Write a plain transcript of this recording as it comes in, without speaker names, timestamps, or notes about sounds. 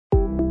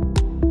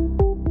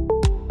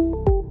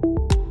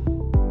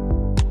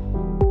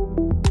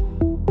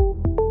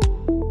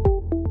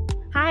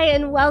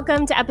and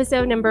welcome to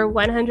episode number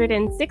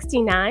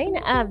 169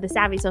 of the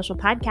Savvy Social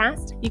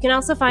Podcast. You can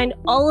also find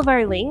all of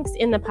our links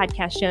in the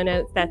podcast show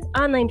notes. That's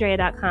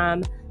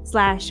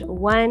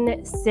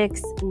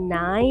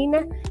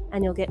onlinedrea.com/169,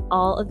 and you'll get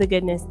all of the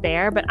goodness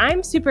there. But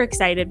I'm super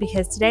excited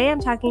because today I'm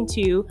talking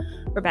to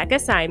Rebecca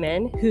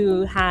Simon,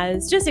 who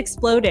has just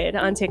exploded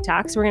on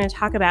TikTok. So we're going to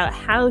talk about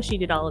how she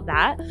did all of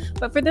that.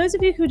 But for those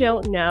of you who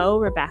don't know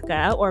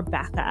Rebecca or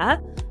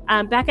Becca,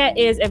 Becca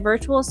is a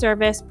virtual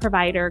service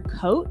provider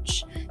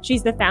coach.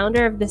 She's the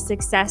founder of the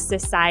Success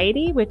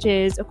Society, which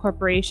is a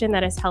corporation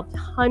that has helped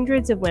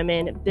hundreds of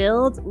women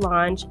build,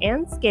 launch,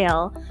 and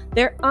scale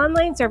their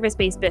online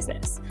service-based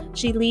business.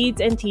 She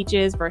leads and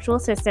teaches virtual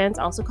assistants,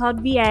 also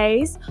called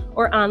VAs,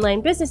 or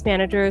online business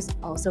managers,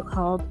 also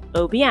called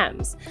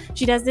OBMs.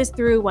 She does this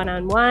through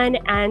one-on-one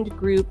and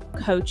group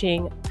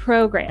coaching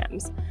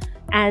programs.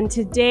 And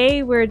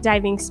today we're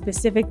diving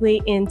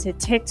specifically into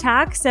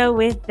TikTok. So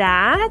with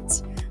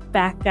that,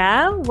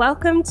 Becca,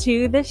 welcome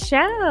to the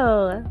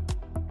show.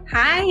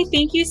 Hi,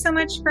 thank you so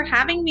much for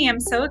having me. I'm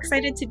so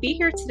excited to be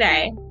here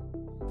today.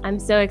 I'm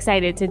so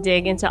excited to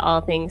dig into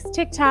all things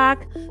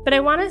TikTok, but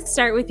I want to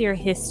start with your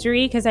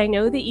history because I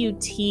know that you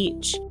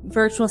teach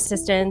virtual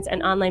assistants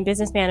and online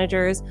business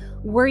managers.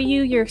 Were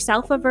you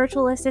yourself a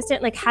virtual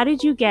assistant? Like, how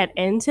did you get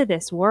into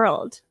this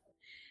world?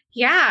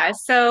 Yeah,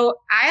 so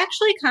I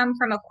actually come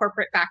from a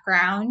corporate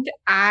background.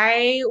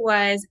 I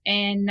was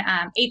in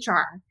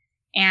HR,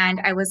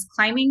 and I was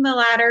climbing the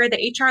ladder,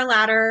 the HR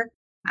ladder.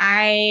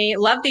 I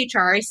loved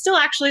HR. I still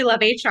actually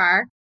love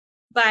HR.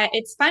 But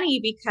it's funny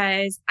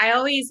because I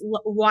always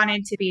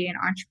wanted to be an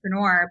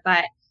entrepreneur,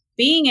 but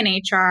being in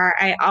HR,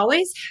 I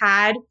always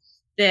had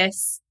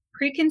this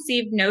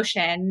preconceived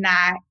notion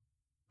that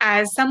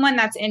as someone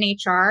that's in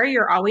HR,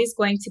 you're always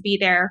going to be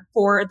there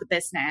for the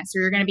business,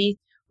 or you're going to be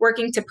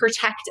working to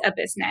protect a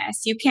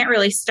business. You can't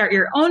really start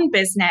your own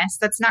business.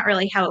 That's not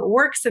really how it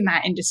works in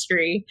that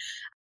industry.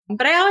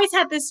 But I always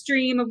had this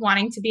dream of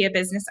wanting to be a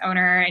business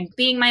owner and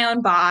being my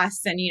own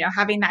boss and,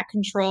 having that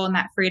control and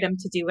that freedom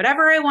to do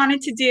whatever I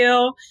wanted to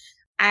do.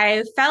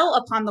 I fell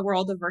upon the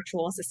world of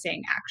virtual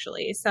assisting,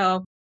 actually.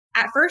 So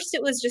at first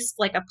it was just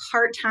like a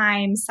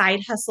part-time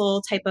side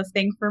hustle type of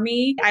thing for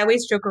me. I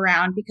always joke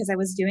around because I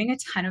was doing a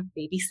ton of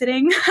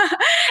babysitting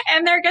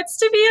and there gets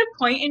to be a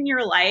point in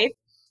your life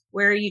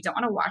where you don't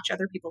want to watch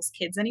other people's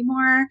kids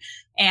anymore.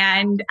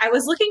 And I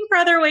was looking for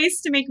other ways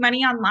to make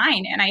money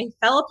online, and I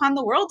fell upon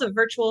the world of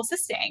virtual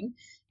assisting.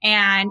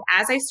 And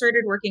as I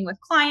started working with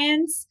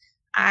clients,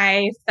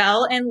 I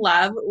fell in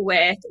love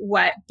with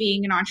what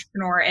being an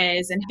entrepreneur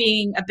is and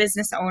being a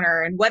business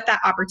owner and what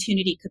that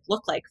opportunity could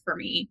look like for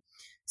me.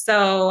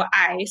 So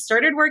I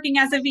started working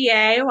as a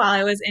VA while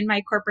I was in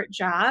my corporate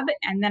job.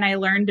 And then I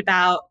learned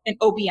about an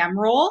OBM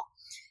role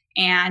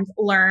and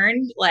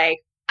learned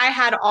I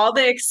had all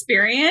the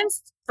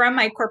experience from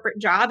my corporate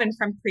job and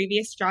from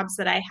previous jobs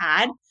that I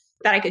had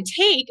that I could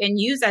take and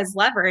use as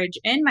leverage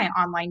in my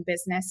online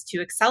business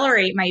to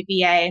accelerate my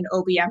VA and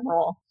OBM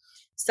role.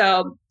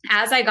 So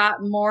as I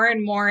got more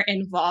and more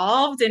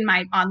involved in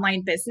my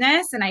online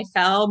business and I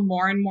fell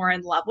more and more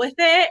in love with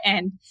it,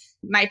 and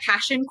my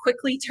passion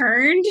quickly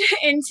turned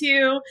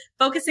into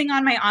focusing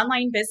on my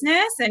online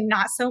business and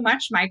not so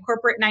much my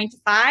corporate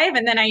 9-to-5.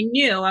 And then I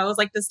knew I was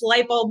like this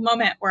light bulb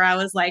moment where I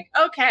was like,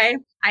 okay,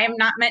 I am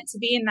not meant to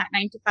be in that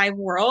 9-to-5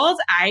 world.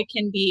 I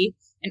can be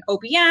an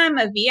OBM,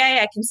 a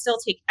VA. I can still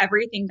take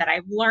everything that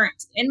I've learned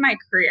in my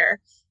career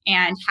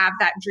and have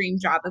that dream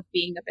job of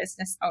being a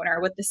business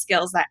owner with the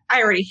skills that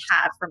I already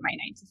have from my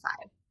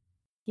 9-to-5.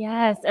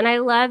 Yes. And I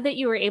love that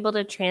you were able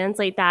to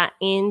translate that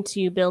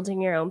into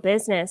building your own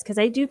business, because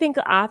I do think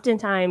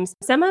oftentimes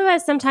some of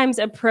us sometimes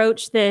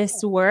approach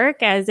this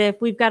work as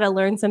if we've got to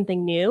learn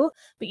something new,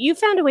 but you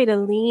found a way to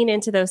lean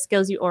into those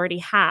skills you already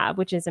have,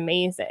 which is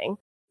amazing.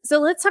 So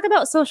let's talk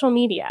about social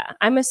media.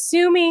 I'm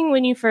assuming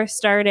when you first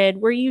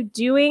started, were you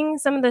doing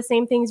some of the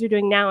same things you're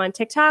doing now on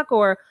TikTok,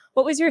 or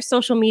what was your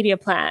social media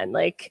plan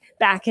like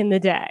back in the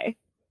day?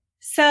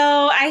 So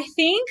I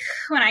think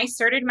when I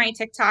started my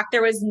TikTok,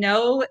 there was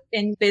no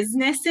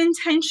business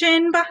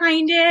intention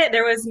behind it.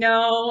 There was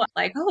no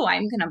I'm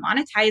going to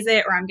monetize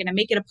it or I'm going to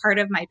make it a part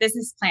of my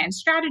business plan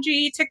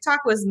strategy.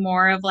 TikTok was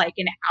more of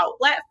an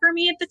outlet for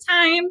me at the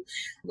time.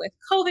 With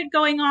COVID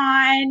going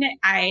on,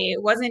 I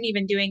wasn't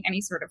even doing any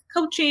sort of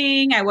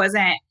coaching. It was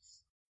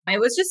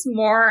just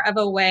more of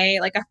a way,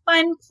 a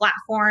fun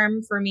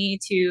platform for me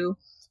to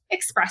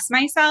express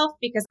myself,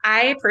 because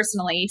I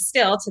personally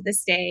still to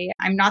this day,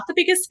 I'm not the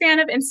biggest fan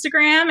of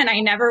Instagram, and I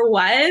never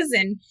was.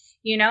 And,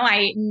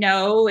 I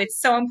know it's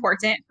so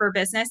important for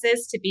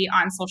businesses to be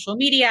on social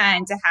media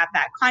and to have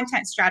that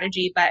content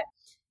strategy, but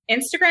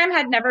Instagram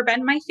had never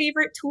been my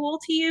favorite tool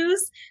to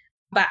use.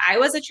 But I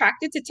was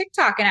attracted to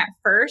TikTok. And at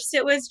first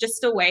it was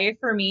just a way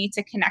for me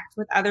to connect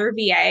with other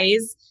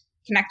VAs,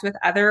 connect with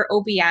other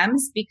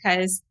OBMs,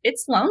 because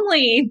it's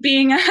lonely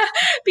being a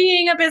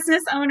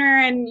business owner.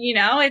 And,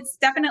 it's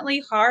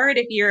definitely hard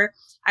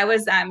I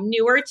was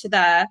newer to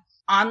the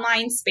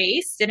online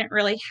space didn't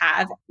really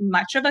have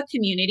much of a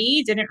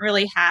community, didn't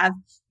really have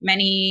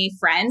many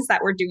friends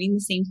that were doing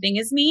the same thing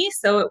as me.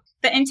 So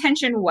the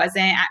intention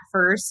wasn't at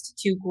first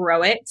to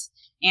grow it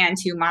and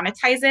to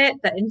monetize it.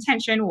 The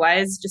intention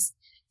was just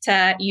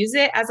to use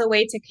it as a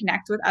way to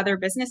connect with other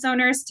business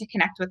owners, to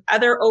connect with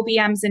other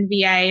OBMs and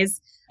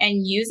VAs,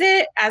 and use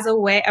it as a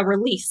way, a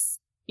release.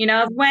 You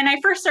know, when I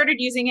first started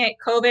using it,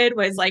 COVID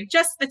was like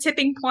just the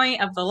tipping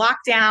point of the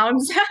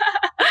lockdowns.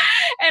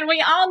 And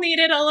we all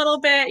needed a little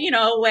bit,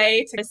 a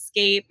way to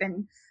escape.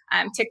 And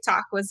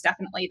TikTok was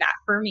definitely that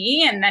for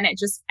me. And then it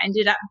just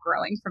ended up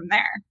growing from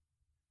there.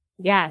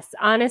 Yes,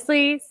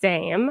 honestly,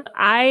 same.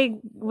 I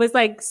was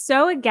like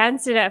so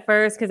against it at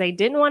first because I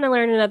didn't want to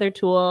learn another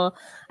tool.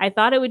 I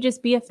thought it would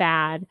just be a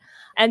fad.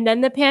 And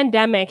then the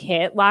pandemic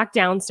hit,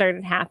 lockdown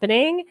started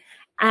happening.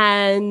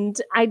 And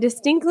I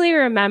distinctly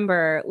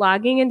remember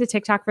logging into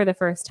TikTok for the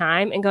first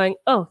time and going,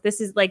 oh, this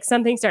is like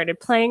something started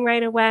playing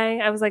right away.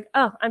 I was like,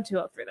 oh, I'm too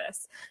old for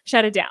this.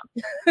 Shut it down.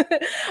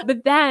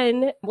 But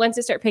then once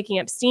it started picking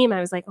up steam, I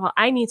was like, well,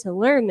 I need to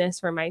learn this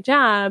for my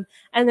job.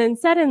 And then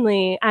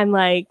suddenly I'm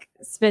like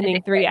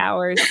spending 3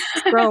 hours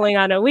scrolling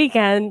on a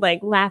weekend,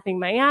 like laughing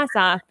my ass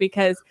off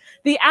because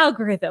the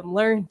algorithm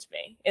learned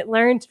me. It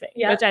learned me,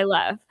 which I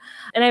love.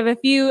 And I have a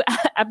few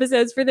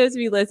episodes for those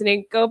of you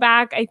listening. Go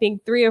back, I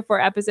think 3 or 4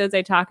 episodes,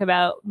 I talk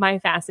about my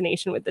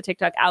fascination with the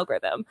TikTok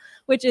algorithm,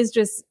 which is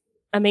just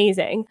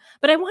amazing.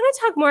 But I want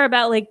to talk more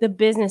about like the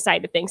business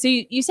side of things. So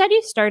you said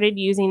you started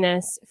using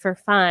this for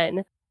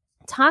fun.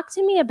 Talk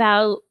to me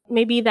about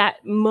maybe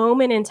that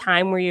moment in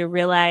time where you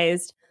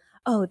realized,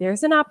 oh,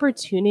 there's an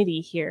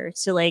opportunity here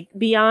to like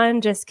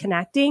beyond just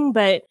connecting,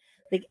 but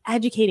like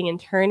educating and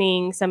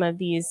turning some of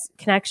these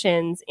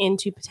connections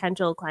into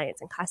potential clients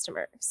and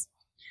customers.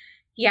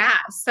 Yeah.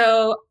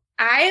 So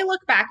I look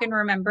back and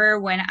remember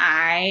when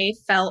I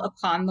fell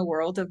upon the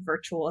world of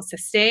virtual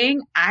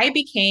assisting, I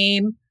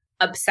became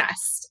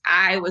obsessed.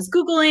 I was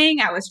Googling,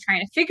 I was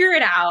trying to figure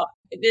it out.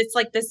 It's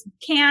like this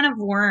can of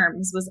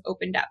worms was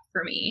opened up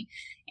for me.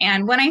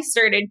 And when I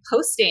started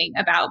posting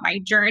about my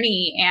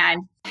journey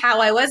and how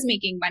I was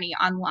making money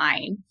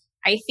online,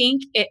 I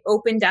think it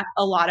opened up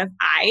a lot of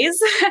eyes.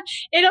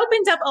 It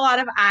opened up a lot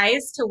of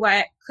eyes to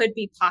what could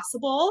be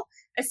possible,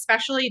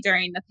 especially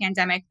during the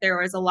pandemic. There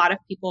was a lot of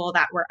people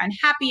that were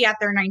unhappy at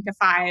their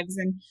 9-to-5s.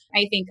 And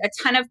I think a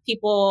ton of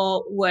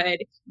people would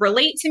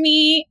relate to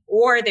me,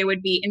 or they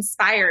would be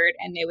inspired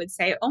and they would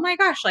say, oh my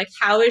gosh, like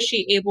how is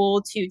she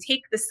able to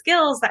take the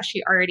skills that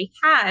she already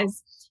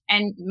has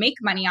and make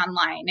money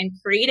online and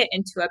create it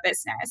into a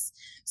business?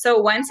 So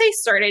once I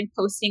started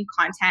posting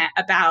content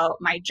about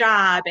my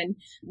job and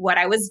what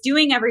I was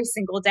doing every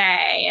single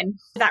day, and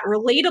that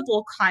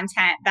relatable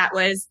content that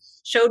was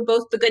showed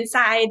both the good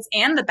sides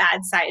and the bad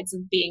sides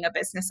of being a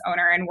business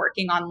owner and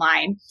working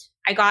online,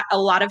 I got a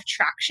lot of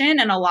traction,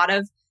 and a lot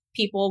of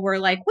people were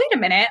like, wait a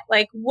minute,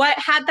 like what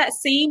had that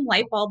same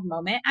light bulb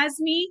moment as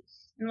me?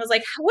 And was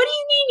like, what do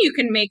you mean you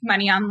can make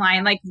money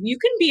online? Like you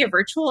can be a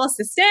virtual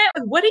assistant?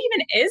 What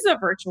even is a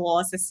virtual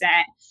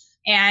assistant?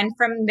 And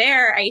from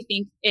there, I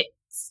think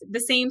it's the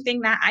same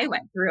thing that I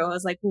went through. I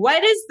was like,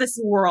 what is this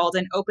world?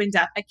 And opened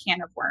up a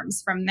can of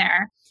worms from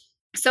there.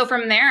 So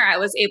from there, I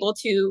was able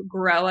to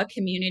grow a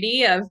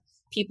community of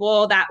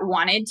people that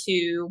wanted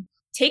to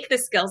take the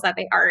skills that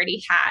they already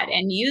had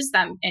and use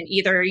them and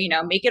either,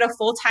 make it a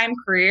full-time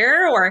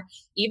career or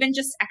even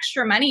just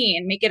extra money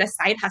and make it a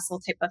side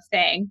hustle type of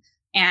thing.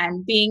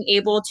 And being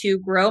able to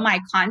grow my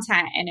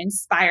content and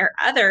inspire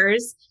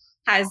others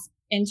has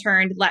in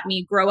turn let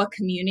me grow a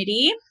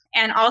community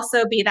and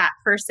also be that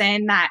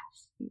person that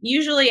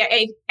usually,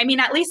 I mean,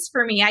 at least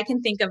for me, I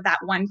can think of that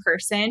one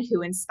person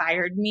who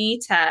inspired me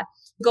to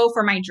go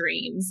for my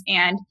dreams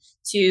and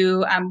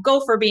to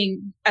go for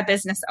being a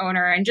business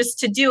owner and just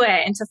to do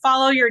it and to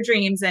follow your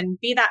dreams and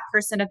be that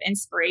person of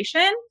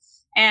inspiration.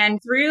 And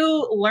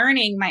through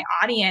learning my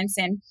audience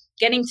and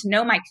getting to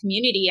know my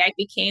community, I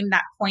became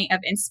that point of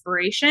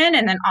inspiration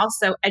and then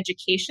also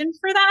education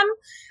for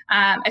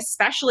them,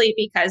 especially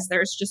because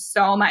there's just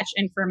so much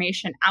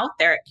information out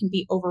there. It can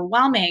be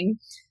overwhelming.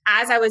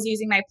 As I was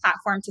using my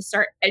platform to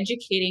start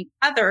educating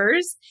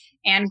others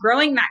and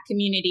growing that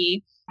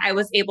community, I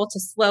was able to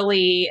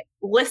slowly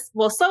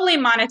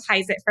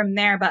monetize it from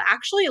there, but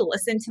actually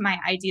listen to my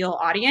ideal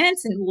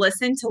audience and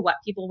listen to what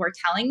people were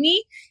telling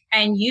me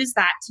and use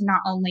that to not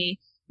only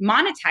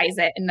monetize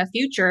it in the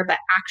future, but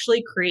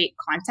actually create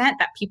content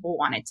that people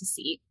wanted to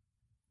see.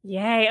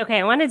 Yay. Okay.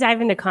 I want to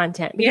dive into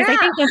content because I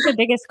think that's the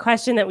biggest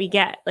question that we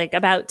get like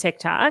about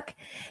TikTok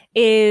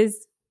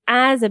is,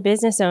 as a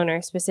business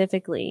owner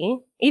specifically,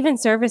 even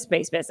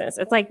service-based business,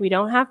 it's like we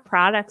don't have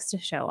products to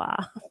show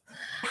off.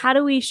 How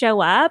do we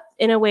show up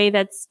in a way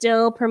that's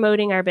still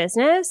promoting our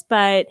business,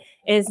 but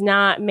is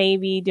not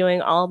maybe doing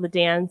all the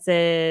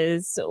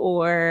dances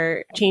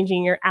or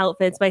changing your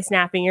outfits by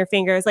snapping your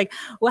fingers? Like,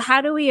 well,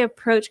 how do we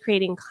approach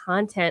creating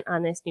content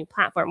on this new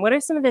platform? What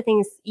are some of the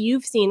things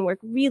you've seen work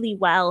really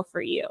well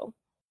for you?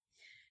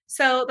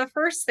 So the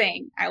first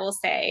thing I will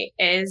say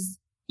is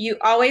you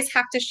always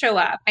have to show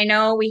up. I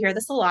know we hear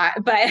this a lot,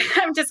 but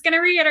I'm just going to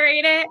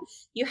reiterate it.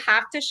 You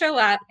have to show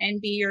up and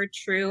be your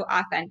true,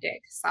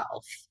 authentic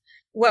self.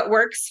 What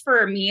works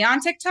for me on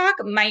TikTok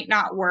might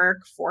not work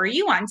for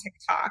you on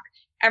TikTok.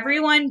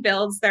 Everyone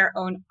builds their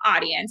own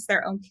audience,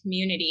 their own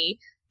community.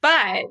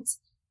 But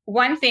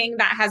one thing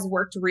that has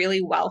worked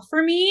really well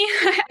for me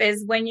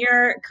is when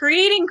you're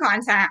creating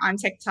content on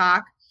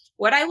TikTok,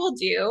 what I will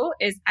do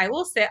is I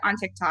will sit on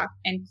TikTok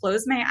and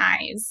close my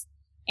eyes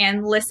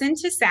and listen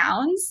to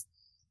sounds.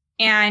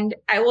 And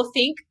I will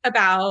think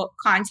about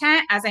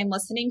content as I'm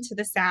listening to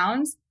the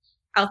sounds.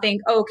 I'll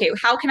think, oh, okay,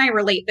 how can I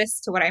relate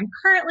this to what I'm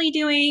currently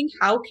doing?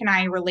 How can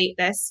I relate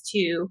this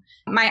to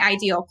my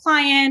ideal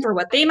client or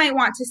what they might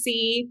want to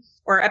see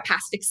or a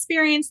past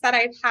experience that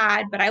I've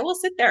had? But I will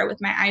sit there with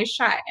my eyes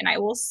shut and I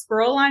will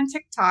scroll on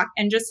TikTok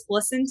and just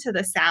listen to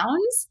the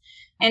sounds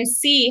and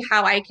see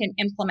how I can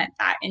implement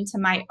that into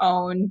my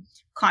own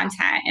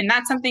content. And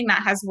that's something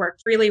that has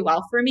worked really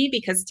well for me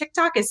because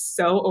TikTok is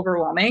so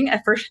overwhelming.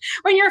 At first,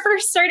 when you're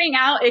first starting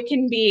out, it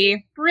can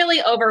be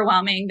really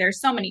overwhelming.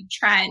 There's so many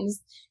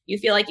trends. You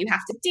feel like you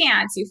have to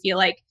dance. You feel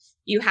like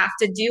you have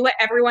to do what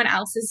everyone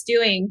else is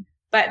doing.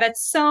 But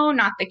that's so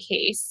not the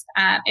case.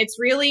 It's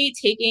really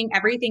taking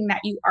everything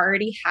that you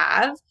already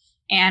have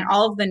and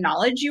all of the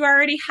knowledge you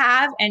already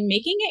have and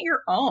making it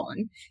your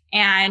own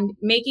and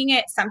making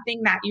it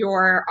something that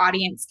your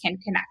audience can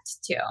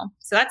connect to.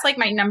 So that's like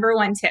my number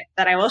one tip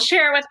that I will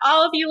share with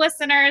all of you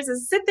listeners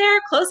is sit there,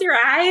 close your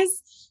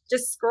eyes,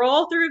 just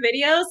scroll through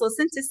videos,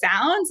 listen to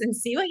sounds and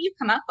see what you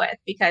come up with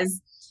because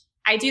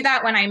I do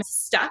that when I'm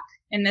stuck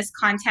in this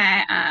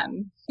content.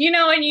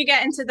 When you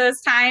get into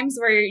those times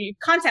where you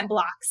content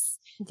blocks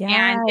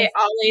and it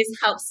always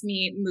helps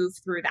me move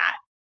through that.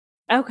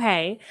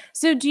 Okay.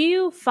 So do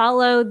you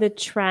follow the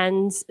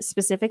trends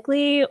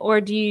specifically,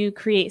 or do you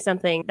create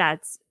something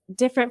that's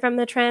different from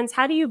the trends?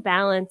 How do you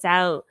balance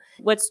out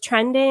what's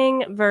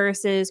trending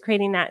versus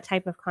creating that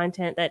type of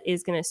content that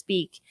is going to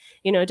speak,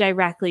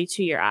 directly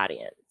to your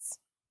audience?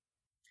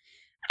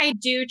 I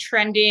do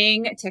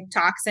trending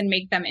TikToks and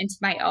make them into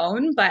my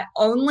own, but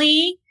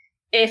only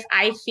if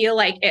I feel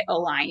like it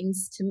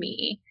aligns to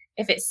me,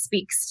 if it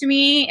speaks to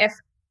me,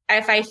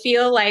 if I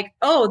feel like,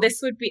 oh, this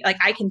would be like,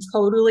 I can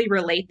totally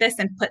relate this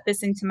and put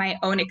this into my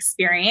own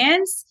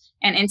experience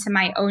and into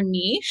my own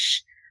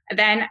niche,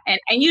 then, and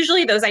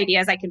usually those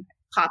ideas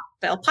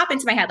they'll pop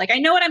into my head. Like, I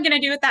know what I'm going to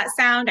do with that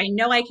sound. I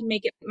know I can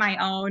make it my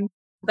own.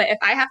 But if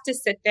I have to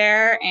sit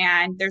there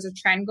and there's a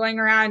trend going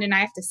around and I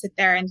have to sit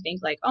there and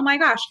think like, oh my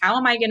gosh, how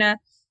am I going to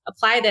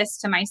apply this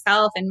to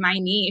myself and my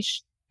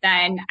niche?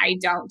 Then I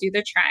don't do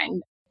the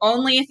trend.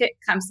 Only if it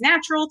comes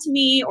natural to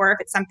me or if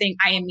it's something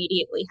I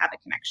immediately have a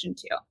connection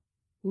to.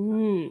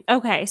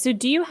 Okay. So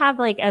do you have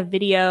like a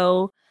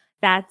video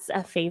that's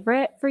a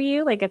favorite for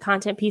you? Like a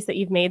content piece that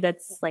you've made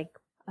that's like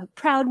a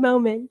proud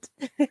moment?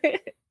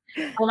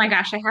 Oh my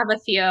gosh, I have a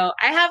few.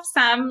 I have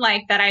some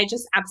like that I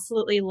just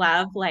absolutely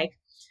love. Like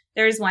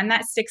there's one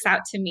that sticks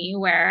out to me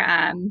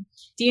where,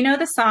 do you know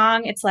the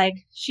song? It's like,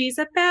 she's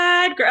a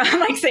bad girl.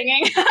 I'm like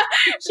singing,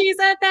 she's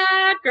a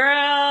bad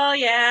girl.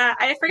 Yeah.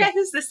 I forget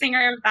who's the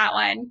singer of that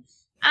one.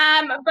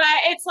 But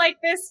it's like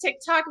this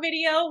TikTok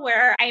video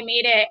where I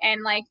made it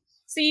and like,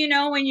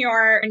 so, when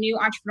you're a new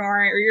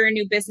entrepreneur or you're a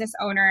new business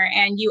owner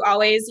and you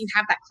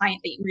have that client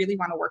that you really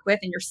want to work with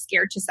and you're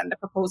scared to send the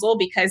proposal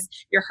because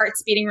your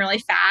heart's beating really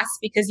fast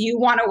because you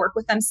want to work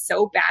with them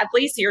so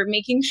badly. So you're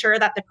making sure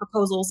that the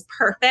proposal's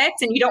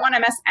perfect and you don't want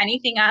to mess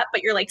anything up,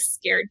 but you're like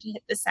scared to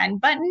hit the send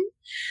button.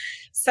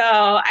 So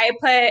I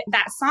put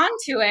that song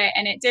to it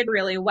and it did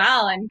really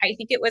well. And I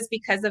think it was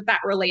because of that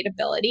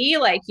relatability.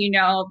 Like,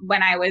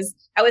 when I was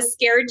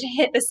scared to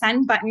hit the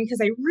send button because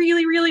I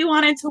really, really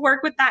wanted to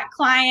work with that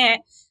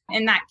client.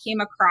 And that came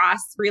across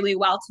really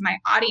well to my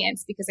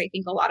audience because I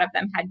think a lot of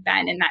them had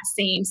been in that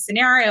same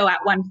scenario at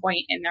one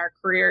point in their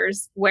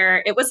careers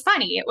where it was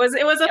funny. It was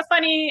a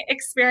funny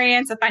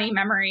experience, a funny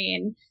memory.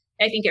 And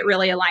I think it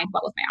really aligned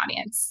well with my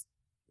audience.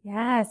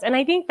 Yes. And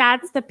I think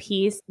that's the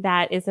piece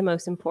that is the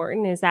most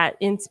important is that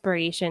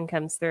inspiration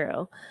comes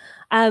through.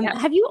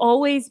 Have you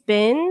always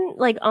been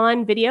like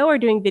on video or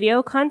doing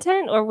video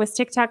content, or was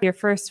TikTok your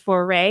first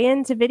foray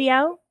into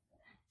video?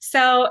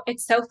 So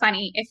it's so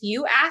funny. If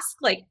you ask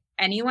like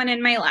anyone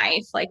in my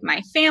life, like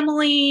my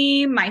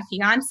family, my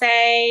fiance,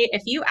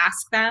 if you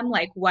ask them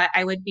like what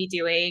I would be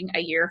doing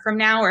a year from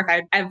now, or if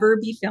I'd ever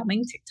be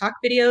filming TikTok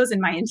videos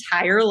in my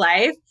entire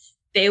life,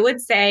 they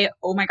would say,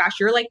 oh my gosh,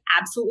 you're like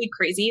absolutely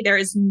crazy. There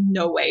is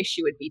no way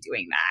she would be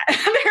doing that.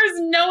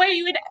 There's no way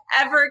you would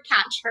ever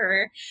catch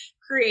her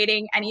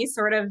creating any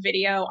sort of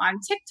video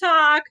on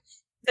TikTok.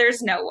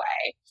 There's no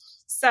way.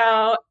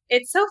 So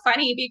it's so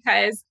funny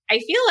because I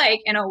feel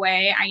like in a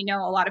way, I know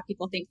a lot of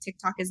people think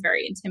TikTok is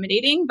very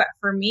intimidating, but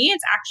for me,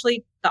 it's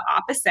actually the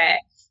opposite.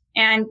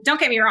 And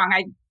don't get me wrong,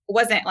 I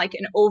wasn't like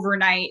an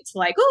overnight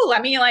like, oh,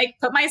 let me like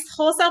put my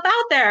whole self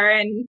out there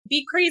and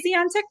be crazy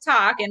on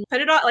TikTok and put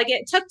it all. Like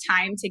it took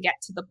time to get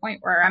to the point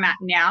where I'm at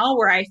now,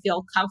 where I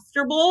feel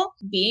comfortable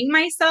being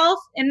myself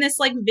in this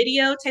like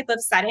video type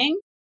of setting.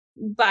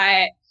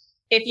 But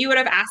if you would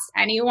have asked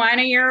anyone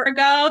a year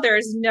ago,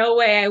 there's no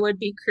way I would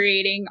be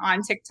creating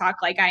on TikTok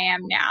like I am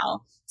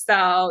now.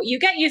 So you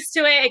get used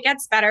to it. It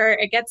gets better.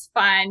 It gets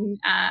fun.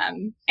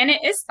 And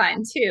it is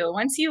fun too.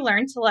 Once you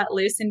learn to let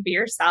loose and be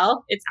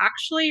yourself, it's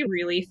actually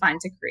really fun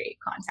to create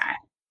content.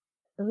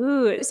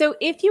 Ooh, so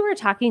if you were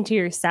talking to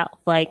yourself,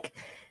 like,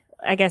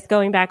 I guess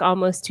going back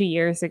almost 2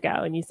 years ago,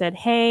 and you said,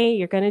 hey,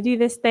 you're going to do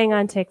this thing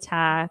on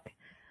TikTok,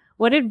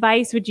 what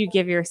advice would you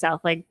give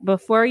yourself? Like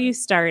before you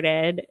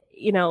started,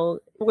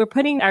 we're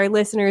putting our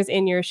listeners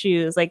in your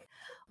shoes. Like,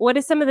 what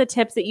are some of the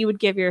tips that you would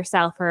give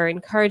yourself or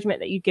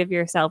encouragement that you give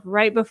yourself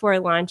right before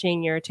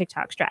launching your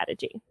TikTok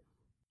strategy?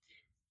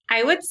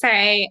 I would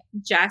say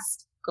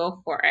just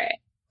go for it.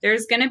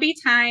 There's going to be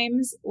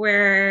times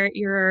where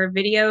your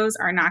videos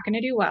are not going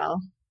to do well.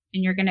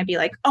 And you're going to be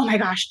like, oh my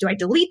gosh, do I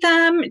delete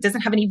them? It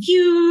doesn't have any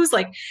views.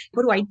 Like,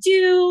 what do I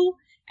do?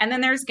 And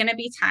then there's going to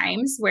be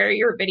times where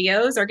your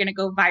videos are going to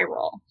go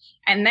viral.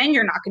 And then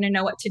you're not going to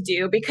know what to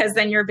do because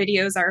then your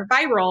videos are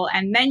viral.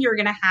 And then you're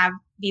going to have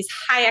these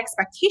high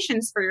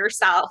expectations for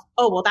yourself.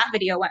 Oh, well, that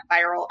video went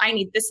viral. I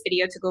need this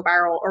video to go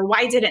viral. Or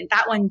why didn't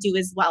that one do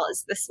as well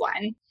as this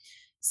one?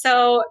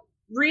 So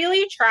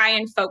really try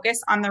and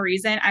focus on the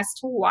reason as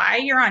to why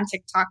you're on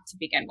TikTok to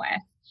begin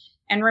with.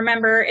 And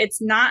remember,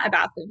 it's not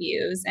about the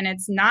views and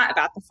it's not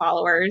about the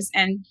followers.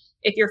 And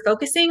if you're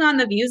focusing on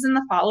the views and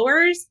the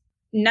followers,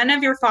 none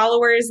of your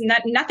followers,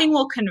 nothing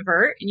will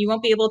convert and you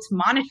won't be able to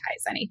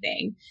monetize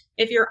anything.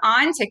 If you're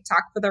on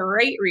TikTok for the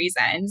right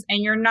reasons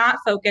and you're not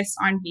focused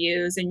on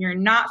views and you're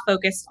not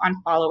focused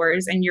on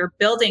followers and you're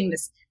building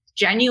this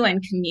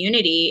genuine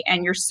community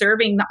and you're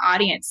serving the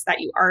audience that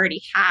you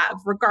already have,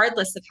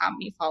 regardless of how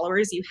many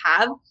followers you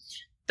have,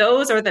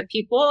 those are the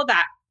people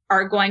that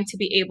are going to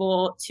be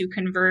able to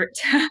convert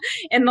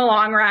in the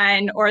long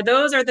run, or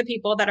those are the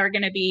people that are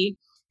going to be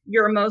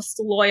your most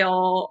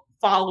loyal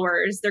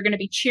followers. They're going to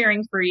be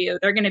cheering for you.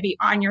 They're going to be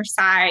on your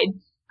side.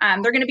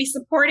 They're going to be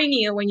supporting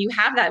you when you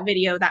have that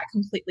video that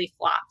completely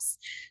flops.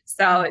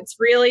 So it's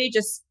really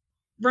just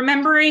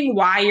remembering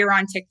why you're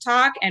on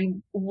TikTok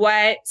and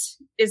what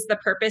is the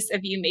purpose of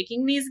you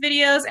making these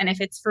videos. And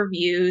if it's for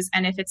views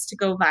and if it's to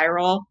go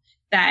viral,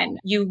 then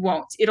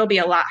it'll be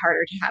a lot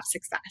harder to have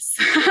success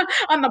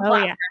on the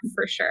platform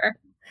for sure.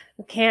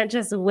 You can't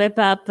just whip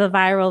up the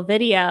viral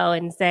video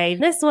and say,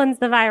 this one's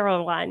the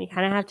viral one. You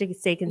kind of have to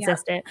stay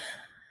consistent. Yeah.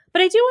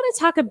 But I do want to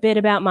talk a bit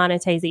about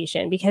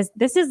monetization because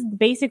this is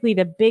basically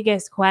the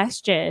biggest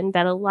question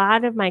that a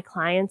lot of my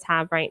clients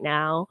have right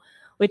now,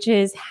 which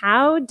is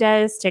how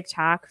does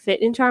TikTok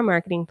fit into our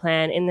marketing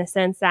plan in the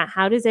sense that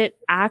how does it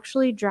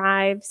actually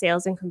drive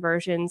sales and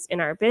conversions in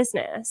our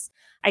business?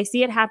 I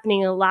see it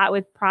happening a lot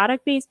with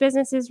product-based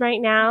businesses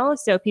right now.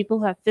 So people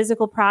who have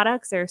physical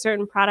products, there are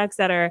certain products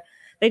that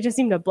they just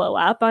seem to blow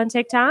up on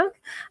TikTok.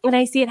 And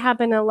I see it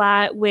happen a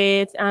lot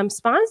with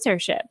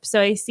sponsorship. So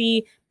I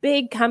see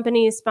big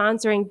companies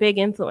sponsoring big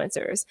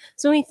influencers.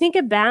 So when we think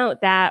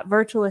about that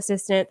virtual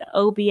assistant, the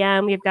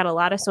OBM, we've got a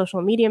lot of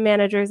social media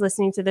managers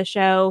listening to the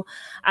show.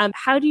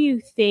 How do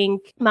you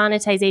think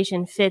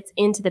monetization fits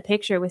into the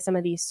picture with some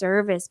of these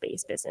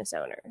service-based business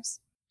owners?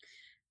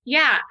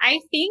 Yeah,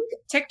 I think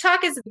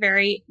TikTok is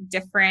very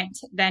different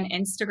than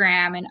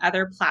Instagram and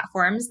other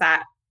platforms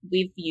that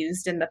we've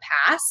used in the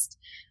past.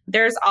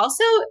 There's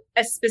also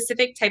a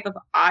specific type of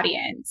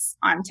audience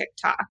on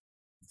TikTok.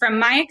 From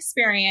my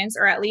experience,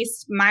 or at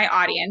least my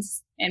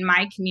audience in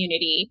my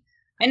community,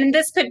 and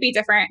this could be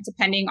different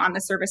depending on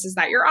the services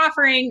that you're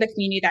offering, the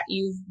community that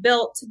you've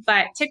built,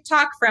 but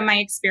TikTok, from my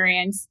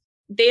experience,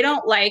 they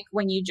don't like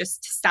when you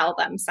just sell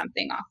them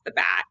something off the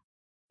bat.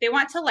 They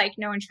want to like,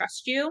 know, and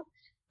trust you,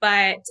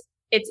 but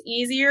it's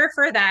easier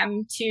for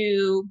them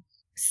to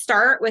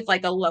start with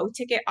like a low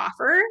ticket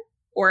offer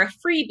or a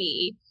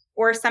freebie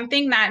or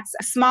something that's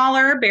a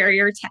smaller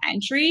barrier to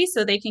entry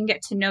so they can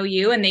get to know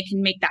you and they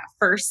can make that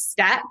first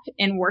step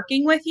in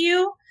working with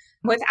you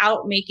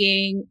without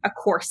making a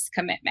course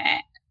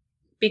commitment.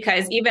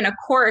 Because even a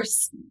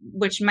course,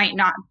 which might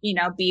not,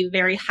 be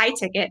very high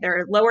ticket, there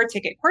are lower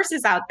ticket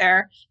courses out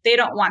there, they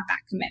don't want that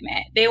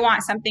commitment. They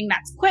want something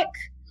that's quick.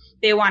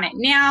 They want it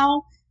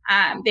now.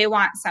 They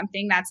want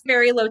something that's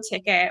very low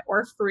ticket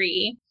or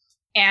free.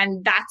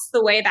 And that's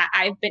the way that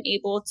I've been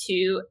able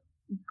to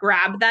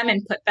grab them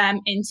and put them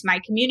into my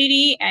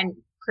community and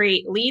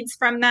create leads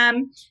from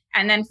them.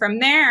 And then from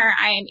there,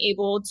 I am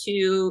able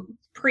to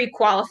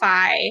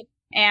pre-qualify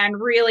and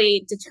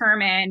really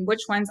determine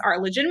which ones are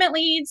legitimate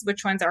leads,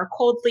 which ones are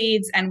cold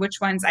leads, and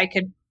which ones I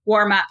could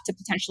warm up to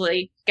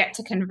potentially get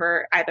to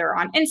convert either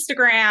on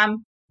Instagram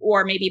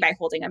or maybe by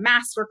holding a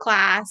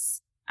masterclass,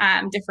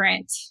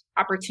 different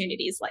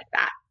opportunities like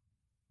that.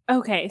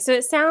 Okay, so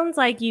it sounds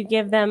like you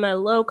give them a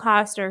low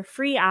cost or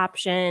free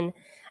option.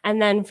 And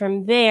then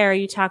from there,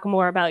 you talk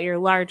more about your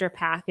larger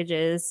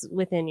packages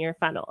within your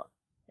funnel.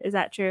 Is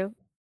that true?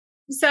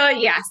 So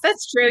yes,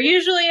 that's true.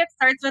 Usually it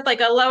starts with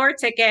like a lower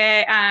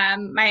ticket.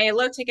 My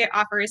low ticket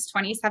offer is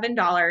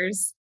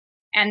 $27.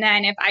 And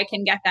then if I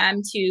can get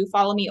them to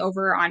follow me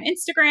over on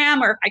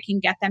Instagram, or if I can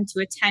get them to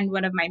attend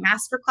one of my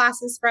master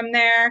classes from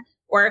there,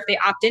 or if they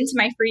opt into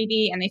my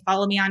freebie and they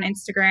follow me on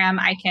Instagram,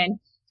 I can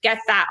get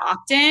that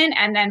opt-in.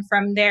 And then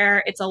from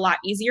there, it's a lot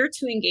easier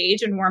to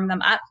engage and warm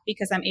them up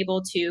because I'm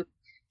able to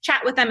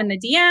chat with them in the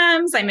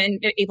DMs.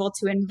 Able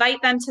to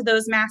invite them to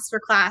those master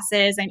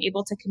classes. I'm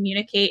able to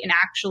communicate and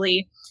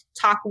actually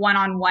talk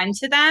one-on-one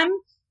to them.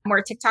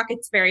 Where TikTok,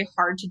 it's very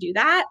hard to do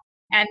that.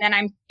 And then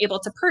I'm able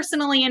to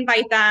personally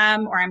invite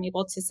them, or I'm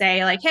able to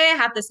say like, hey, I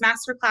have this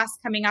master class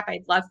coming up.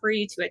 I'd love for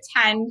you to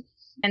attend.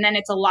 And then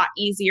it's a lot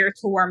easier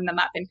to warm them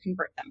up and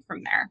convert them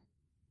from there.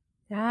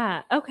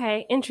 Yeah.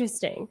 Okay.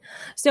 Interesting.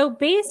 So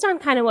based on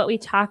kind of what we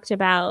talked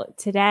about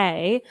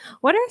today,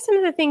 what are some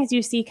of the things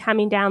you see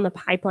coming down the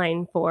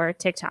pipeline for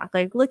TikTok?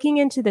 Like looking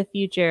into the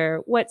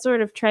future, what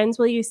sort of trends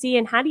will you see?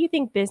 And how do you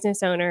think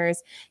business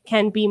owners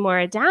can be more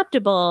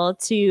adaptable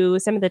to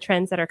some of the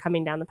trends that are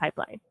coming down the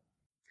pipeline?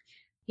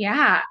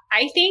 Yeah,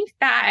 I think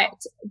that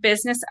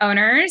business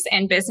owners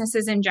and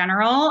businesses in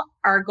general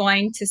are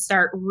going to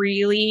start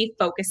really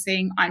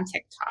focusing on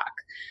TikTok.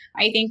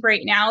 I think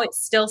right now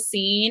it's still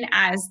seen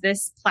as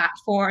this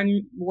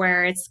platform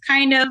where it's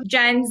kind of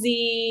Gen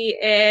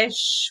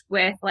Z-ish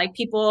with like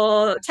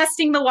people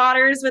testing the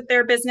waters with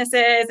their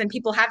businesses, and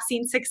people have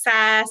seen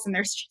success and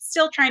they're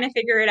still trying to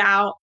figure it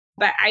out.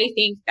 But I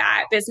think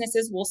that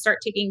businesses will start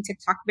taking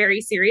TikTok very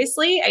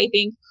seriously. I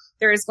think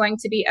there is going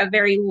to be a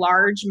very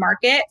large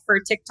market for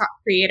TikTok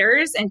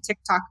creators and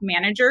TikTok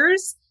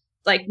managers,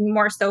 like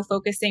more so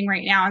focusing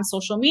right now on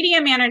social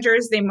media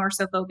managers. They more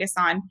so focus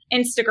on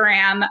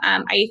Instagram.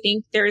 I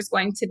think there's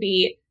going to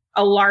be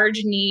a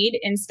large need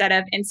instead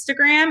of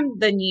Instagram.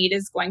 The need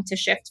is going to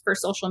shift for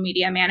social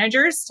media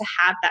managers to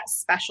have that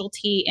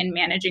specialty in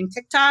managing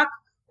TikTok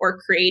or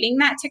creating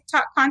that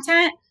TikTok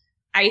content.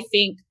 I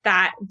think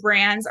that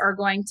brands are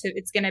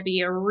it's going to be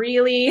a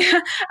really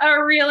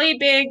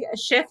big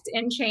shift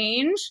and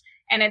change.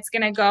 And it's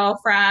going to go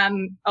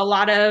from a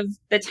lot of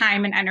the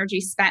time and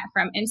energy spent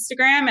from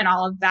Instagram and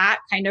all of that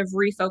kind of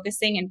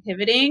refocusing and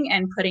pivoting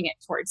and putting it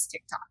towards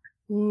TikTok.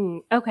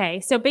 Okay.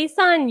 So based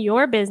on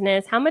your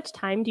business, how much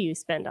time do you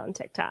spend on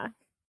TikTok?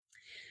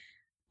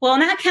 Well,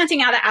 not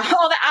counting out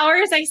all the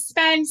hours I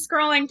spend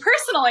scrolling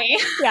personally.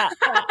 Yeah.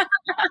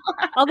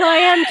 Although I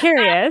am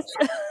curious.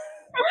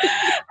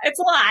 It's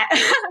a lot.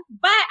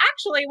 But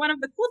actually, one of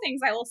the cool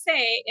things I will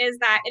say is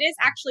that it is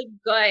actually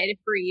good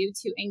for you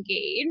to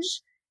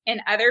engage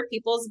in other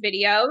people's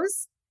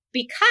videos,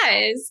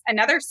 because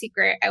another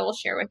secret I will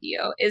share with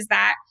you is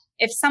that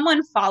if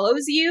someone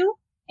follows you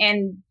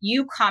and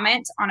you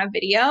comment on a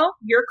video,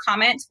 your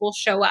comment will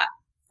show up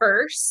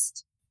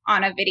first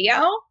on a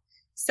video.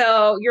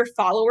 So your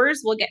followers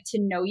will get to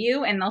know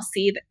you, and they'll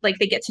see that, like,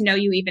 they get to know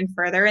you even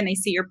further, and they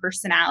see your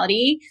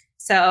personality.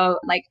 So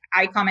like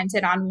I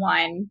commented on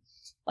one,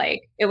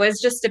 like it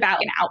was just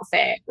about an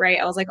outfit, right?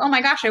 I was like, oh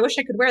my gosh, I wish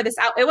I could wear this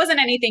out. It wasn't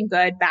anything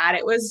good, bad.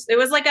 It was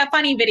like a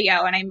funny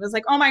video. And I was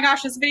like, oh my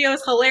gosh, this video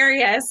is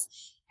hilarious.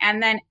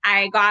 And then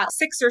I got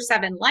 6 or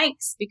 7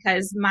 likes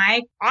because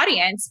my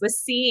audience was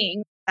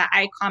seeing that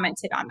I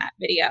commented on that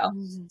video.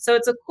 Mm-hmm. So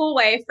it's a cool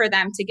way for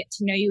them to get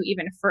to know you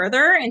even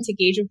further and to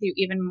engage with you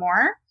even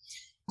more.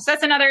 So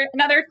that's another,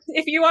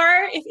 if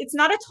it's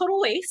not a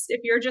total waste,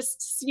 if you're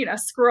just,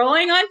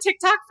 scrolling on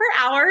TikTok for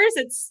hours,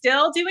 it's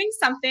still doing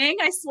something,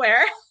 I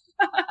swear.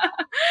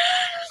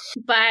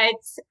 But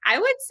I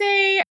would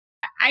say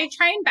I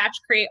try and batch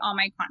create all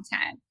my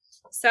content.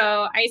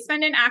 So I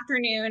spend an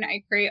afternoon,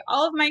 I create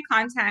all of my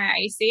content,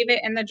 I save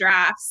it in the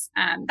drafts.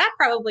 That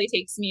probably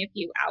takes me a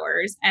few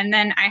hours. And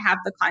then I have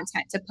the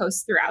content to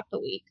post throughout the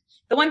week.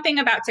 The one thing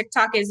about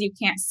TikTok is you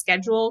can't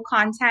schedule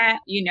content.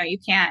 You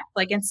can't,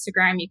 like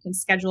Instagram, you can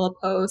schedule a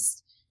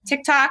post.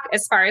 TikTok,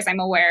 as far as I'm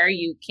aware,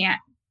 you can't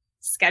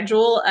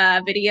schedule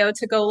a video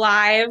to go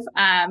live,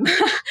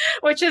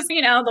 which is,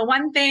 the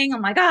one thing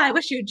I'm like, oh, I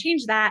wish you would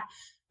change that.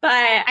 But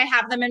I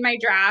have them in my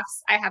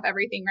drafts. I have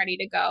everything ready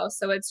to go.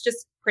 So it's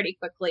just pretty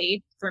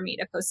quickly for me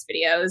to post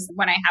videos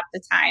when I have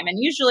the time. And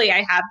usually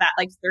I have that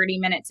like 30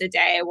 minutes a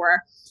day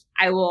where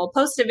I will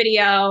post a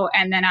video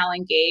and then I'll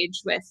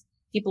engage with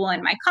people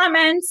in my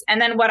comments. And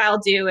then what I'll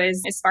do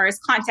is, as far as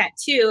content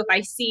too, if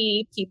I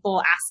see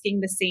people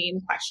asking the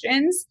same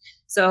questions,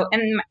 so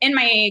in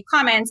my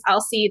comments, I'll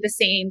see the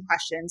same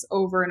questions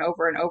over and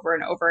over and over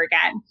and over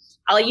again.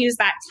 I'll use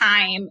that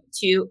time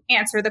to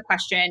answer the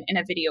question in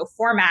a video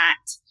format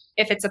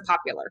if it's a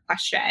popular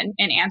question,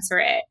 and answer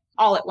it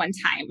all at one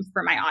time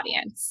for my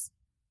audience.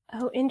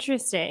 Oh,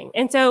 interesting.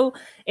 And so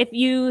if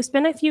you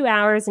spend a few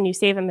hours and you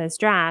save them as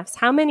drafts,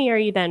 how many are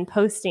you then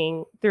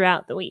posting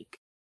throughout the week?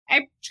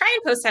 I try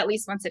and post at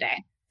least once a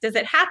day. Does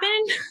it happen?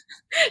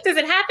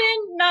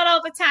 Not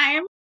all the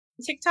time.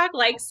 TikTok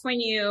likes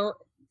the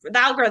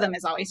algorithm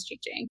is always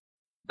changing,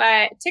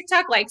 but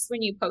TikTok likes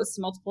when you post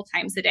multiple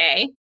times a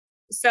day.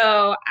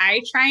 So I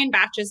try and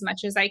batch as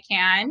much as I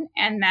can,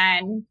 and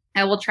then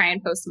I will try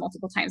and post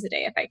multiple times a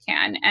day if I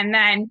can. And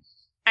then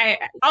I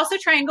also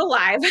try and go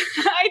live.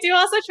 I do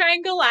also try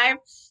and go live,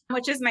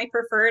 which is my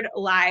preferred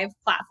live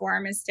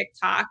platform is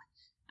TikTok.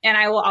 And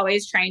I will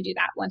always try and do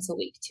that once a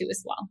week too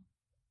as well.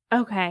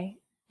 Okay.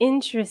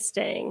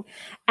 Interesting.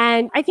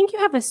 And I think you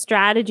have a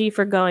strategy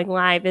for going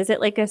live. Is it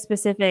like a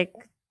specific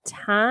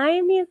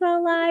time you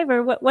go live,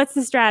 or what's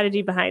the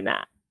strategy behind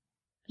that?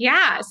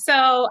 Yeah.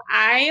 So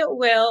I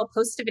will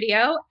post a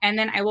video and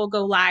then I will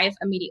go live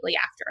immediately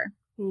after.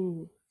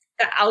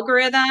 The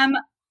algorithm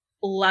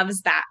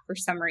loves that for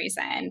some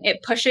reason.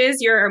 It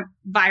pushes your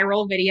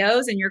viral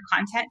videos and your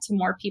content to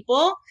more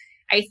people,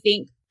 I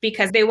think,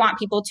 because they want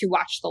people to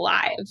watch the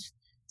live.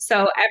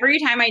 So every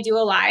time I do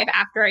a live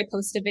after I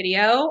post a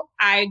video,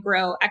 I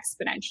grow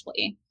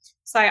exponentially.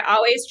 So I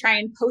always try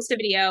and post a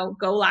video,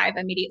 go live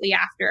immediately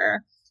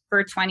after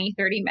for 20,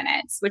 30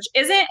 minutes, which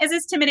isn't as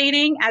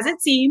intimidating as it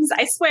seems.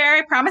 I swear,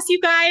 I promise you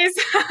guys,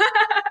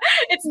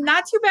 it's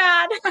not too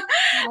bad.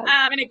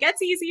 And it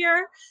gets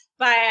easier.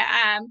 But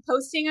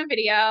posting a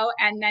video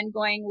and then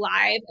going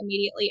live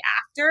immediately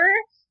after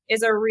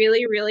is a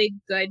really, really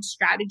good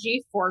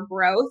strategy for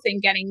growth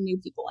and getting new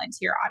people into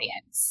your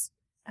audience.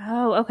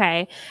 Oh,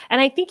 okay.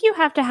 And I think you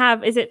have to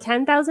have, is it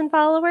 10,000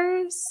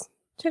 followers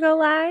to go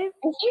live?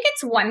 I think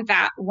it's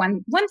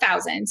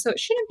 1,000. So it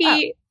shouldn't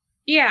be,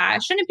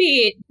 it shouldn't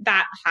be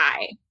that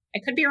high. I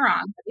could be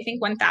wrong, but I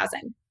think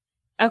 1,000.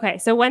 Okay.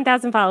 So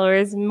 1,000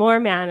 followers,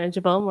 more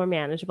manageable.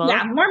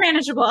 Yeah, more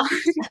manageable.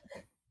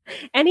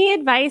 Any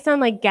advice on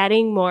like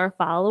getting more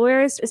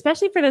followers,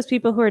 especially for those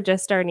people who are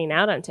just starting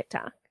out on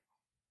TikTok?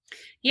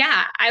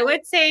 Yeah, I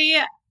would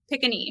say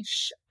pick a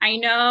niche. I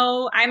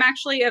know I'm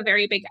actually a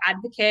very big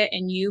advocate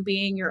in you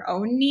being your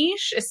own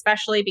niche,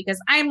 especially because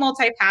I'm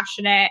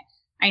multi-passionate.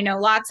 I know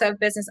lots of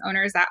business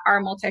owners that are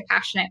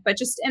multi-passionate, but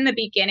just in the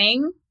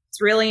beginning, it's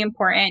really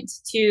important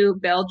to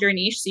build your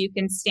niche so you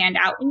can stand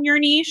out in your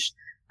niche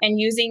and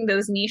using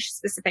those niche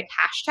specific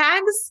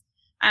hashtags.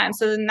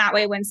 So then that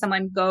way, when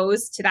someone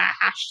goes to that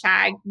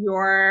hashtag,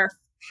 you're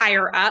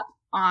higher up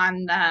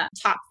on the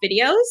top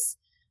videos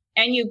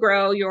and you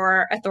grow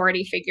your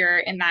authority figure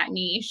in that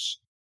niche.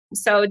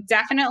 So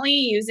definitely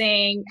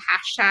using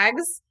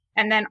hashtags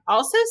and then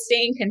also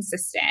staying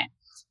consistent.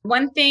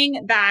 One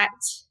thing that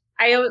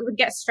I would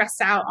get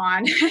stressed out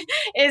on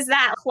is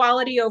that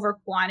quality over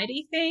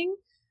quantity thing,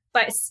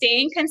 but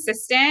staying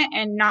consistent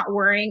and not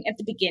worrying at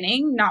the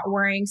beginning, not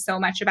worrying so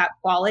much about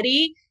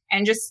quality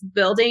and just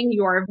building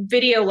your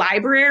video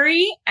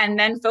library and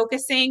then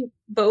focusing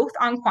both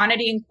on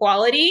quantity and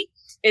quality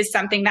is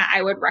something that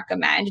I would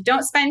recommend.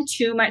 Don't spend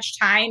too much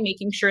time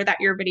making sure that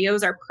your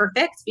videos are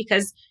perfect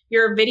because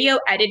your video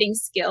editing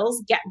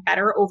skills get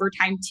better over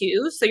time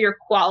too. So your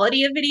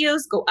quality of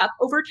videos go up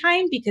over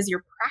time because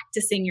you're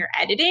practicing your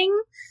editing.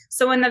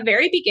 So in the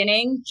very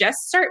beginning,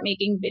 just start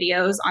making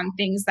videos on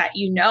things that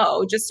you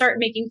know. Just start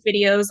making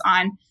videos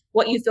on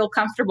what you feel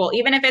comfortable,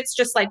 even if it's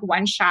just like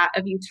one shot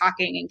of you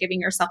talking and giving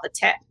yourself a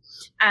tip.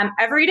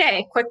 Every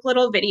day, quick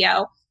little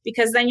video,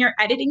 because then your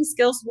editing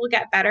skills will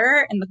get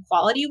better and the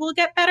quality will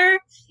get better.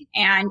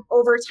 And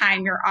over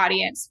time, your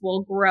audience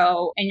will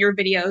grow and your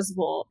videos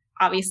will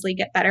obviously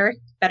get better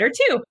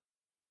too.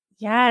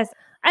 Yes.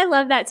 I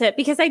love that tip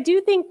because I do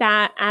think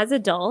that as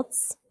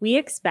adults, we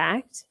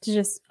expect to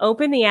just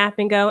open the app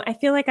and go, I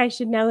feel like I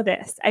should know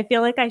this. I feel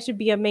like I should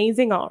be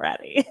amazing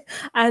already.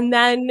 And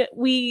then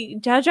we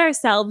judge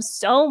ourselves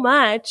so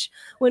much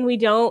when we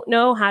don't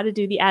know how to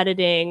do the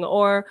editing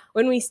or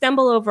when we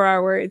stumble over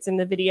our words in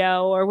the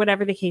video or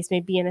whatever the case may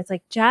be. And it's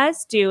like,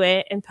 just do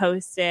it and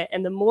post it.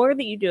 And the more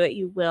that you do it,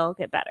 you will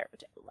get better,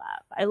 which I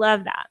love. I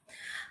love that.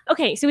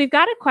 Okay, so we've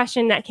got a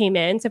question that came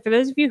in. So for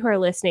those of you who are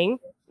listening,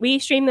 we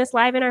stream this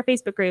live in our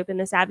Facebook group in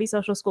the Savvy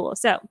Social School.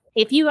 So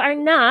if you are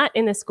not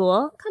in the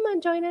school, come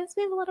on, join us.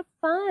 We have a lot of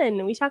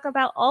fun. We talk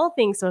about all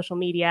things social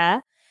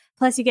media.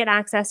 Plus, you get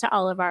access to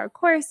all of our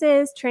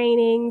courses,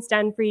 trainings,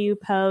 done for you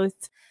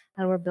posts.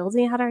 And we're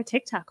building out our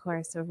TikTok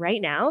course. So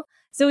right now,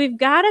 so we've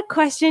got a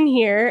question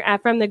here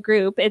from the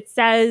group. It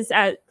says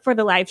for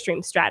the live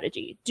stream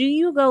strategy, do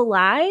you go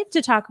live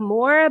to talk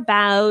more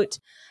about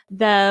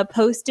the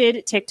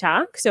posted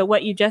TikTok, so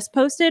what you just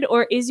posted,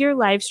 or is your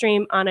live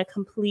stream on a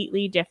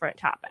completely different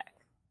topic?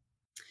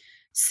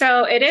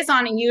 So it is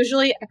on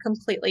usually a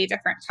completely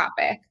different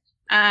topic.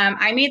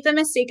 I made the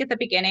mistake at the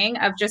beginning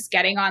of just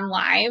getting on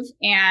live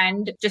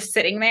and just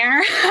sitting there.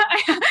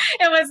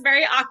 It was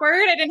very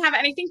awkward. I didn't have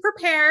anything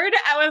prepared.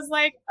 I was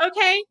like,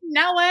 okay,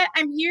 now what?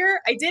 I'm here.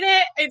 I did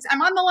it.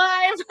 I'm on the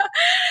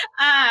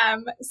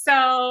live.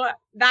 So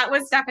that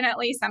was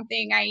definitely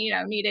something I,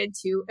 needed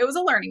to, it was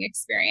a learning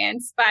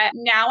experience, but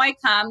now I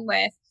come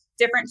with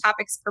different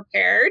topics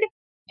prepared.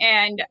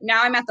 And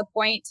now I'm at the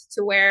point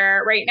to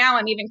where right now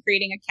I'm even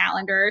creating a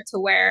calendar to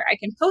where I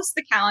can post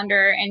the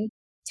calendar and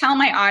tell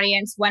my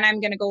audience when I'm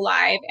going to go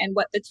live and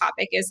what the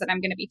topic is that I'm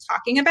going to be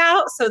talking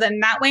about. So then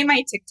that way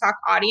my TikTok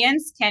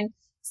audience can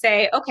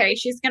say, okay,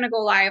 she's going to go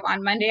live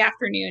on Monday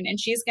afternoon and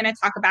she's going to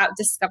talk about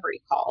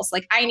discovery calls.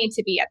 Like I need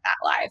to be at that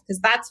live because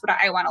that's what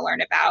I want to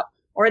learn about.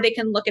 Or they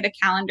can look at a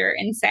calendar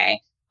and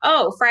say,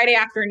 oh, Friday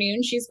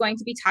afternoon, she's going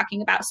to be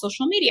talking about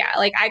social media.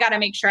 Like I got to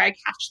make sure I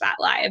catch that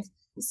live.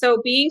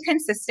 So being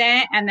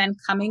consistent and then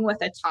coming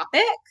with a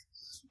topic,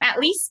 at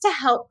least to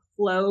help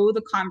flow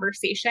the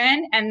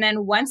conversation. And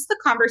then once the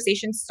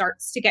conversation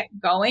starts to get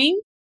going,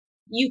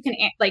 you can,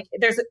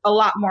 there's a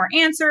lot more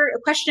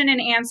question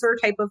and answer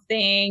type of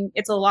thing.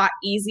 It's a lot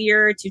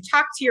easier to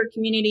talk to your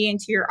community and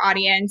to your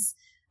audience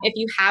if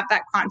you have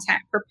that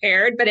content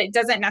prepared, but it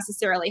doesn't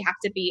necessarily have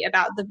to be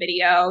about the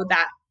video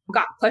that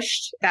got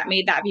pushed that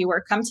made that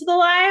viewer come to the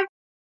live.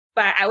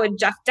 But I would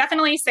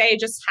definitely say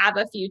just have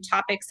a few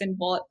topics and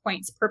bullet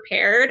points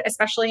prepared,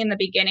 especially in the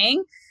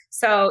beginning.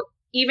 So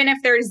even if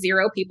there's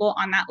 0 people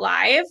on that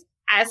live,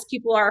 as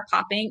people are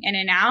popping in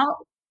and out,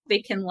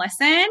 they can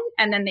listen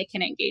and then they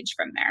can engage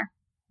from there.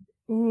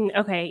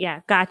 Okay. Yeah.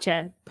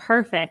 Gotcha.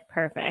 Perfect.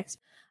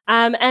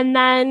 And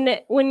then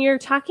when you're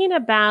talking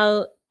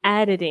about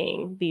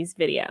editing these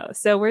videos,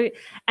 so we're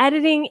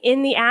editing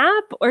in the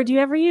app, or do you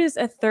ever use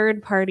a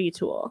third-party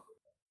tool?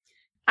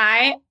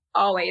 I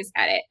always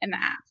edit in the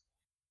app.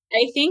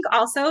 I think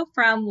also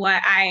from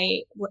what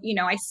I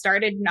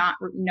started not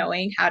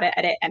knowing how to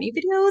edit any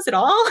videos at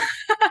all.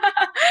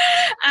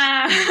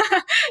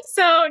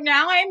 So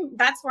now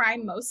that's where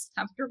I'm most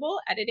comfortable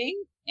editing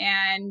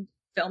and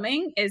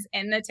filming is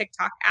in the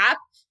TikTok app.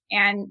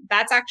 And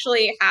that's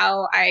actually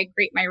how I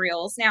create my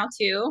reels now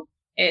too,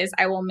 is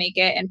I will make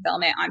it and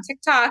film it on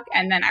TikTok,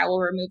 and then I will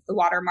remove the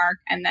watermark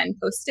and then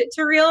post it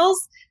to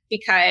reels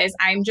because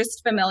I'm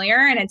just familiar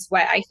and it's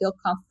what I feel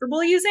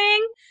comfortable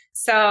using.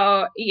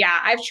 So yeah,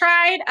 I've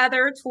tried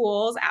other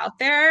tools out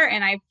there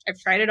and I've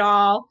tried it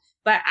all,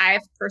 but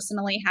I've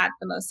personally had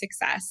the most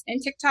success in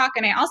TikTok.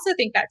 And I also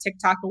think that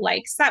TikTok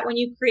likes that when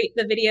you create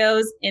the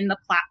videos in the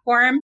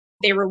platform,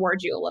 they reward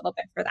you a little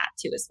bit for that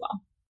too as well.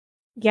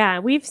 Yeah,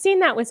 we've seen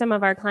that with some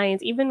of our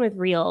clients, even with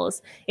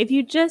Reels. If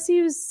you just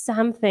use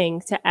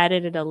something to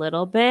edit it a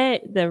little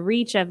bit, the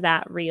reach of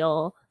that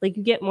reel, like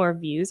you get more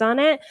views on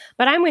it.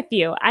 But I'm with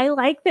you. I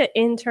like the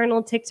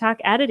internal TikTok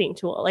editing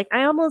tool. Like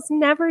I almost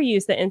never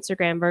use the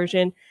Instagram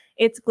version.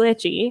 It's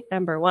glitchy,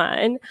 number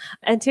one.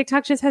 And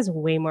TikTok just has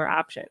way more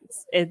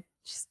options.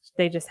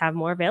 They just have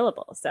more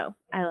available. So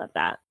I love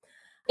that.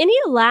 Any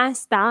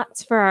last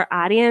thoughts for our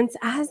audience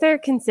as they're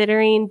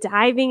considering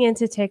diving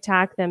into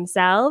TikTok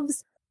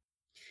themselves?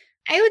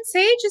 I would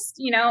say just,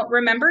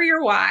 remember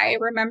your why.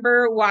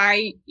 Remember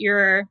why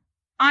you're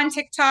on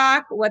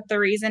TikTok, what the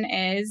reason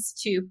is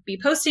to be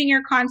posting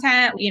your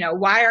content.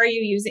 Why are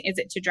you using? Is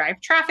it to drive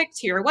traffic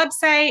to your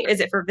website? Is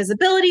it for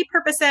visibility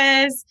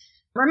purposes?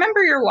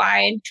 Remember your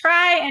why and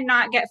try and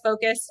not get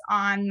focused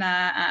on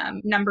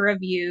the number of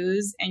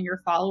views and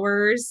your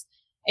followers.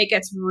 It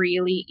gets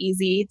really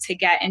easy to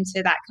get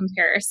into that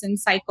comparison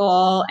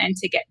cycle and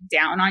to get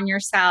down on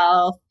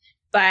yourself.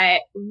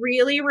 But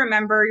really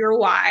remember your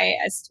why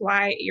as to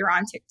why you're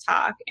on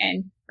TikTok,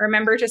 and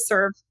remember to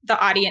serve the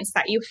audience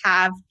that you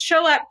have.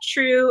 Show up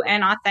true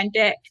and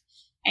authentic,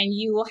 and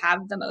you will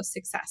have the most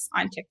success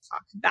on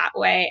TikTok that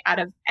way out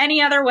of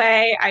any other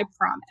way, I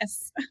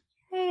promise.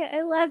 Hey,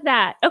 I love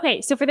that. Okay,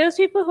 so for those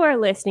people who are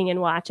listening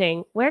and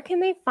watching, where can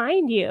they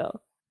find you?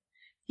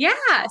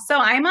 Yeah, so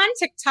I'm on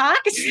TikTok.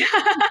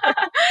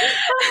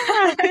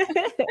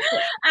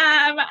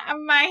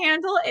 My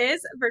handle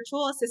is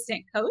Virtual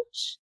Assistant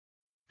Coach.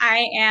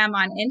 I am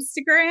on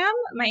Instagram.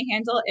 My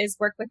handle is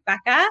Work with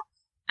Becca.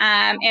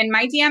 And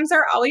my DMs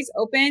are always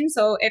open.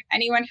 So if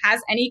anyone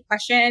has any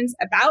questions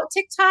about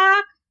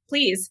TikTok,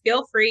 please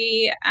feel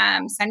free.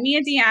 Send me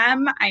a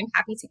DM. I'm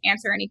happy to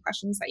answer any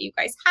questions that you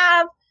guys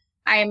have.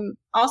 I'm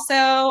also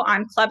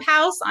on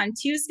Clubhouse on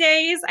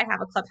Tuesdays. I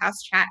have a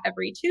Clubhouse chat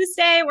every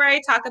Tuesday where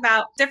I talk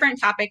about different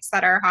topics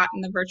that are hot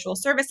in the virtual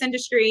service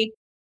industry.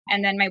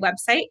 And then my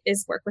website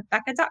is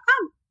workwithbecca.com.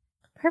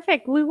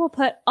 Perfect. We will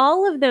put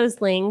all of those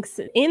links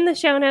in the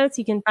show notes.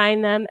 You can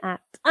find them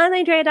at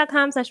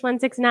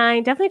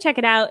onandrea.com/169. Definitely check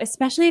it out,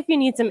 especially if you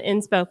need some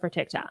inspo for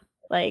TikTok.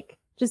 Like,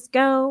 just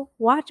go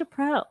watch a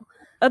pro,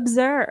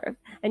 observe,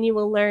 and you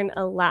will learn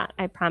a lot.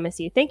 I promise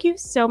you. Thank you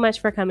so much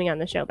for coming on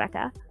the show,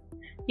 Becca.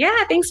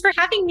 Yeah, thanks for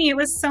having me. It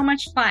was so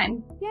much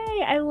fun.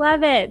 Yay, I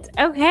love it.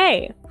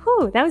 Okay.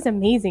 Whew, that was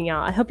amazing,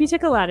 y'all. I hope you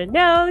took a lot of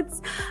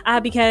notes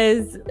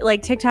because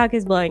TikTok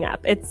is blowing up.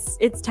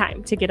 It's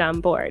time to get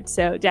on board.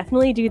 So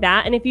definitely do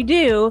that. And if you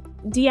do,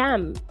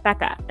 DM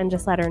Becca and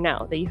just let her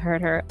know that you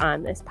heard her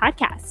on this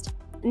podcast.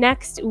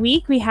 Next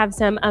week, we have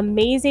some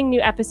amazing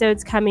new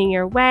episodes coming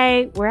your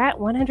way. We're at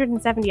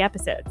 170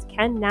 episodes.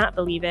 Cannot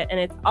believe it. And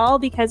it's all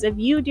because of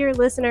you, dear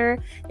listener.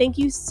 Thank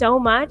you so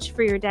much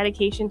for your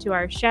dedication to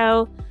our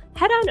show.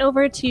 Head on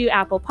over to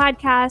Apple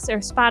Podcasts or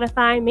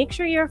Spotify. Make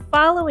sure you're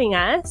following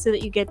us so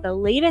that you get the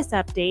latest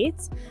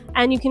updates.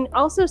 And you can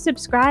also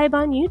subscribe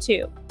on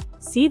YouTube.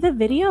 See the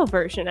video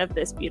version of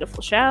this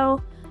beautiful show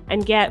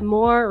and get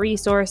more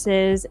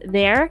resources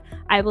there.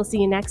 I will see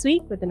you next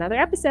week with another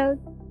episode.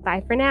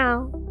 Bye for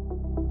now.